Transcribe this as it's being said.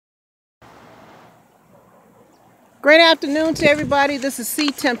Great afternoon to everybody. This is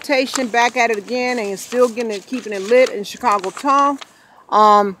C Temptation back at it again, and still keeping it lit in Chicago town.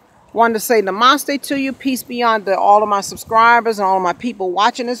 Wanted to say namaste to you. Peace be on to all of my subscribers and all of my people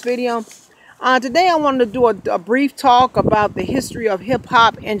watching this video. Today I wanted to do a brief talk about the history of hip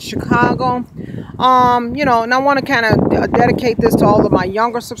hop in Chicago. And I want to kind of dedicate this to all of my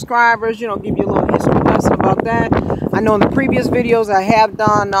younger subscribers. Give you a little history lesson about that. I know in the previous videos I have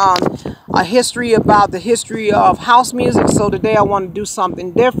done a history about the history of house music. So today I want to do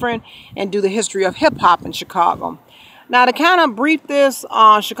something different and do the history of hip hop in Chicago. Now, to kind of brief this,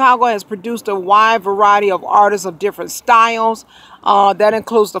 Chicago has produced a wide variety of artists of different styles. That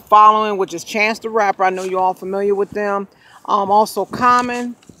includes the following, which is Chance the Rapper. I know you're all familiar with them. Also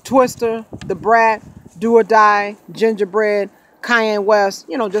Common, Twister, The Brat, Do or Die, Gingerbread, Kanye West,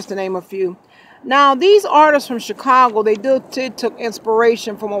 just to name a few. Now, these artists from Chicago, they took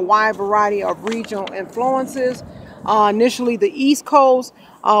inspiration from a wide variety of regional influences. Initially, the East Coast,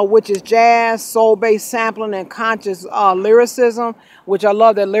 which is jazz, soul-based sampling, and conscious lyricism, which I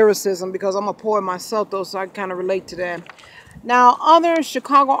love that lyricism because I'm a poet myself, though, so I kind of relate to that. Now, other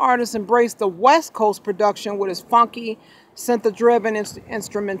Chicago artists embraced the West Coast production with its funky, synth-driven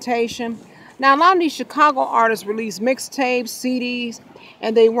instrumentation. Now, a lot of these Chicago artists released mixtapes, CDs,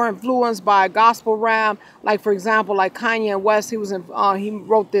 and they were influenced by gospel rap. Like, for example, like Kanye West, he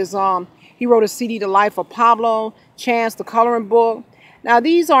wrote a CD, The Life of Pablo, Chance, The Coloring Book. Now,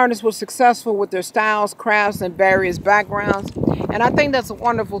 these artists were successful with their styles, crafts, and various backgrounds. And I think that's a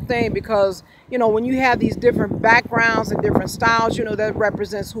wonderful thing because, when you have these different backgrounds and different styles, that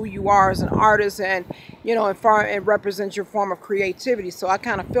represents who you are as an artist and, it represents your form of creativity. So I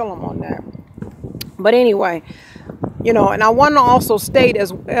kind of feel them on that. But anyway, and I want to also state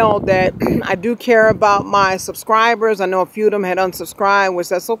as well that I do care about my subscribers. I know a few of them had unsubscribed, which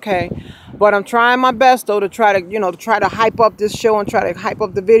that's okay. But I'm trying my best, though, to try to hype up this show and try to hype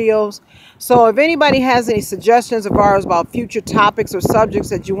up the videos. So if anybody has any suggestions as far as about future topics or subjects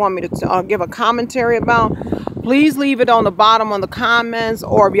that you want me to give a commentary about, please leave it on the bottom on the comments.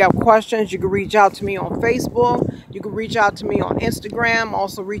 Or if you have questions, you can reach out to me on Facebook. You can reach out to me on Instagram.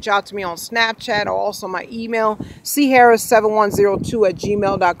 Also reach out to me on Snapchat, or also my email,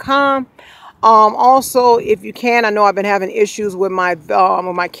 charris7102@gmail.com. Also, if you can, I know I've been having issues with my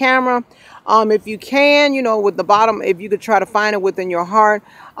camera. If you can, with the bottom, if you could try to find it within your heart,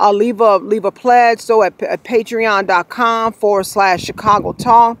 leave a pledge. So at patreon.com/Chicago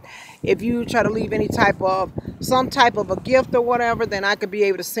Talk. If you try to leave some type of a gift or whatever, then I could be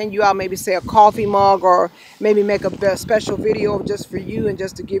able to send you out maybe say a coffee mug, or maybe make a special video just for you and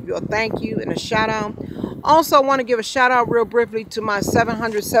just to give you a thank you and a shout out. Also, I want to give a shout out real briefly to my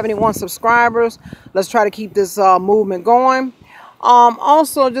 771 subscribers. Let's try to keep this movement going.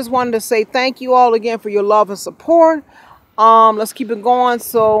 Also, just wanted to say thank you all again for your love and support. Let's keep it going.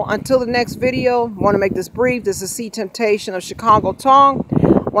 So until the next video, I want to make this brief. This is C Temptation of Chicago Talk.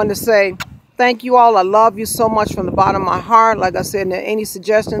 Wanted to say thank you all. I love you so much from the bottom of my heart. Like I said, any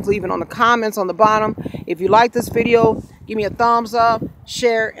suggestions, leave it on the comments on the bottom. If you like this video, give me a thumbs up,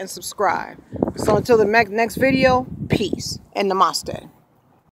 share, and subscribe. So until the next video, peace and namaste.